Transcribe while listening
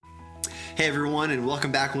Hey everyone, and welcome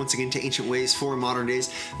back once again to Ancient Ways for Modern Days.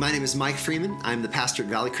 My name is Mike Freeman. I'm the pastor at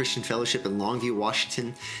Valley Christian Fellowship in Longview,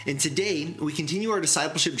 Washington. And today we continue our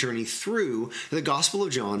discipleship journey through the Gospel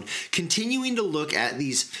of John, continuing to look at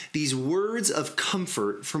these words of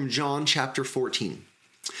comfort from John chapter 14.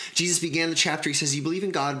 Jesus began the chapter, he says, "You believe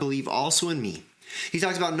in God, believe also in me." He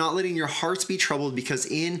talks about not letting your hearts be troubled because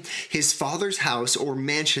in his Father's house or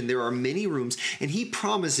mansion there are many rooms, and he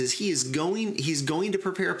promises he's going to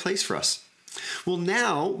prepare a place for us. Well,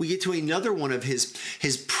 now we get to another one of his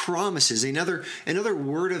promises, another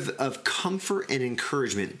word of comfort and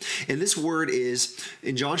encouragement. And this word is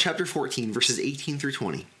in John chapter 14, verses 18 through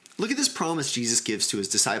 20. Look at this promise Jesus gives to his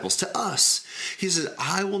disciples, to us. He says,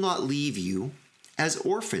 "I will not leave you as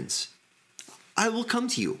orphans. I will come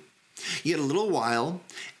to you. Yet a little while,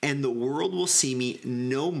 and the world will see me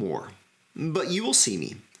no more. But you will see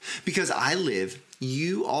me. Because I live,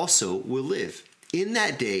 you also will live. In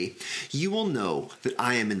that day, you will know that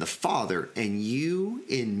I am in the Father, and you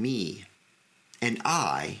in me, and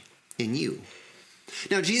I in you."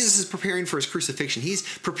 Now, Jesus is preparing for his crucifixion. He's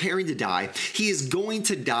preparing to die. He is going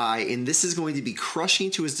to die, and this is going to be crushing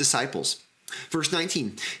to his disciples. Verse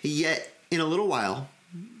 19, yet a little while,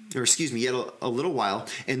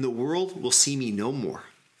 and the world will see me no more.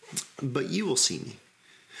 But you will see me.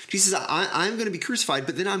 Jesus says, I'm going to be crucified,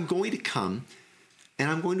 but then I'm going to come,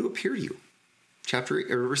 and I'm going to appear to you.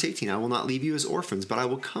 Verse 18, I will not leave you as orphans, but I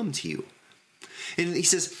will come to you. And he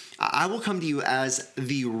says, I will come to you as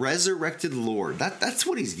the resurrected Lord. That's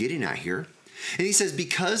what he's getting at here. And he says,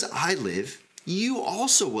 because I live, you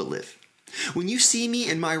also will live. When you see me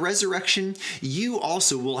in my resurrection, you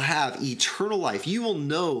also will have eternal life. You will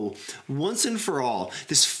know once and for all,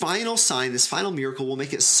 this final sign, this final miracle will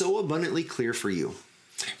make it so abundantly clear for you.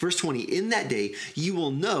 Verse 20, in that day, you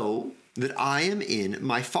will know that I am in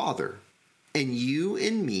my Father, and you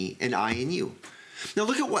in me, and I in you. Now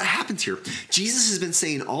look at what happens here. Jesus has been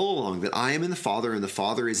saying all along that I am in the Father and the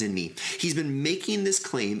Father is in me. He's been making this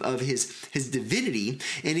claim of his divinity,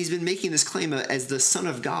 and he's been making this claim as the Son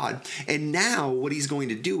of God. And now what he's going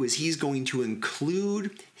to do is he's going to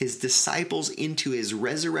include his disciples into his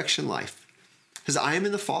resurrection life. Because I am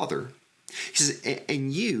in the Father. He says,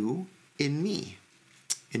 and you in me,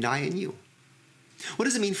 and I in you. What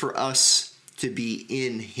does it mean for us to be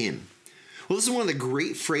in him? Well, this is one of the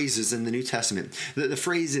great phrases in the New Testament. The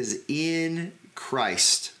phrase is in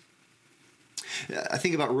Christ. I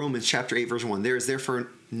think about Romans chapter 8, verse 1. There is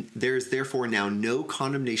therefore now no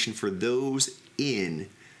condemnation for those in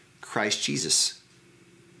Christ Jesus.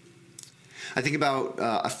 I think about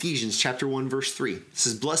Ephesians chapter 1, verse 3. It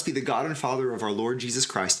says, "Blessed be the God and Father of our Lord Jesus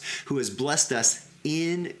Christ, who has blessed us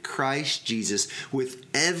in Christ Jesus with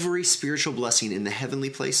every spiritual blessing in the heavenly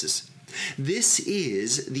places." This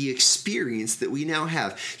is the experience that we now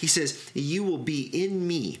have. He says, you will be in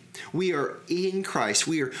me. We are in Christ.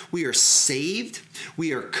 We are saved.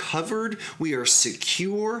 We are covered. We are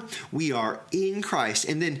secure. We are in Christ.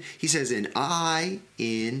 And then he says, and I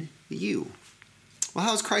in you. Well,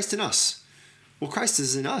 how is Christ in us? Well, Christ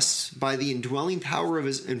is in us by the indwelling power of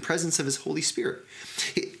his and presence of his Holy Spirit.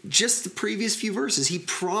 Just the previous few verses, he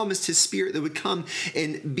promised his Spirit that would come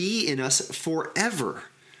and be in us forever.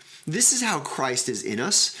 This is how Christ is in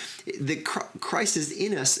us. Christ is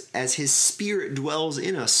in us as his Spirit dwells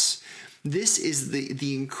in us. This is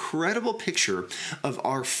the incredible picture of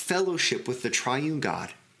our fellowship with the triune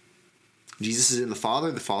God. Jesus is in the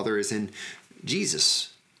Father is in Jesus.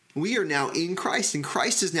 We are now in Christ, and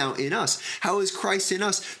Christ is now in us. How is Christ in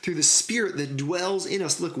us? Through the Spirit that dwells in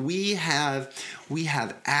us. Look, we have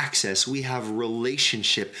access, we have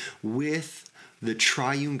relationship with the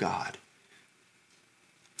triune God.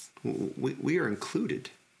 We are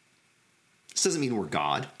included. This doesn't mean we're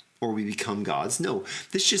God or we become gods. No,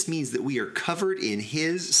 this just means that we are covered in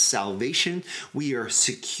his salvation. We are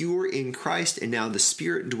secure in Christ, and now the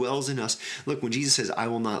Spirit dwells in us. Look, when Jesus says, I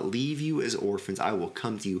will not leave you as orphans, I will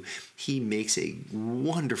come to you, he makes a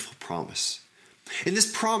wonderful promise. And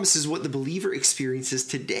this promise is what the believer experiences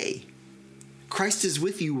today. Christ is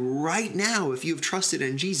with you right now if you have trusted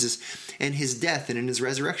in Jesus and his death and in his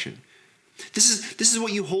resurrection. This is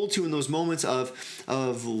what you hold to in those moments of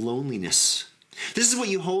loneliness. This is what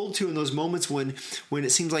you hold to in those moments when it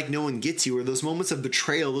seems like no one gets you, or those moments of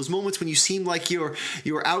betrayal, those moments when you seem like you're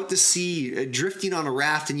out to sea, drifting on a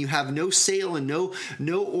raft, and you have no sail and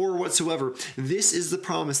no oar whatsoever. This is the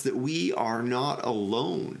promise that we are not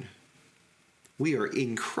alone. We are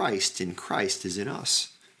in Christ, and Christ is in us.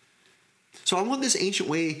 So I want this ancient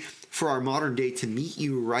way for our modern day to meet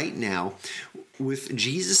you right now with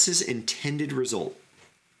Jesus' intended result: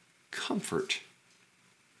 comfort,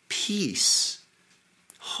 peace,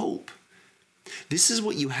 hope, This is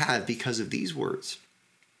what you have because of these words.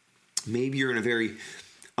 Maybe you're in a very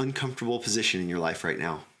uncomfortable position in your life right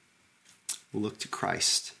now. Look to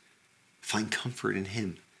Christ. Find comfort in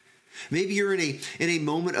him. Maybe you're in a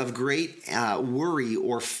moment of great worry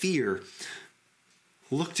or fear.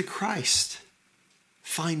 Look to Christ.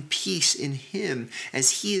 Find peace in him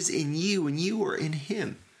as he is in you and you are in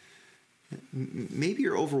him. Maybe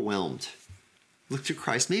you're overwhelmed. Look to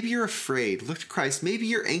Christ. Maybe you're afraid. Look to Christ. Maybe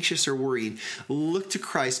you're anxious or worried. Look to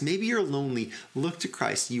Christ. Maybe you're lonely. Look to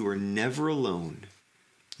Christ. You are never alone.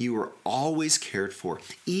 You are always cared for.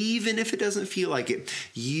 Even if it doesn't feel like it,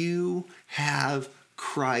 you have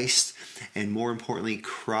Christ. And more importantly,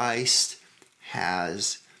 Christ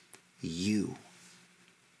has you.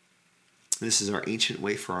 This is our ancient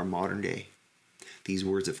way for our modern day. These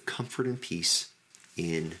words of comfort and peace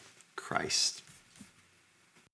in Christ.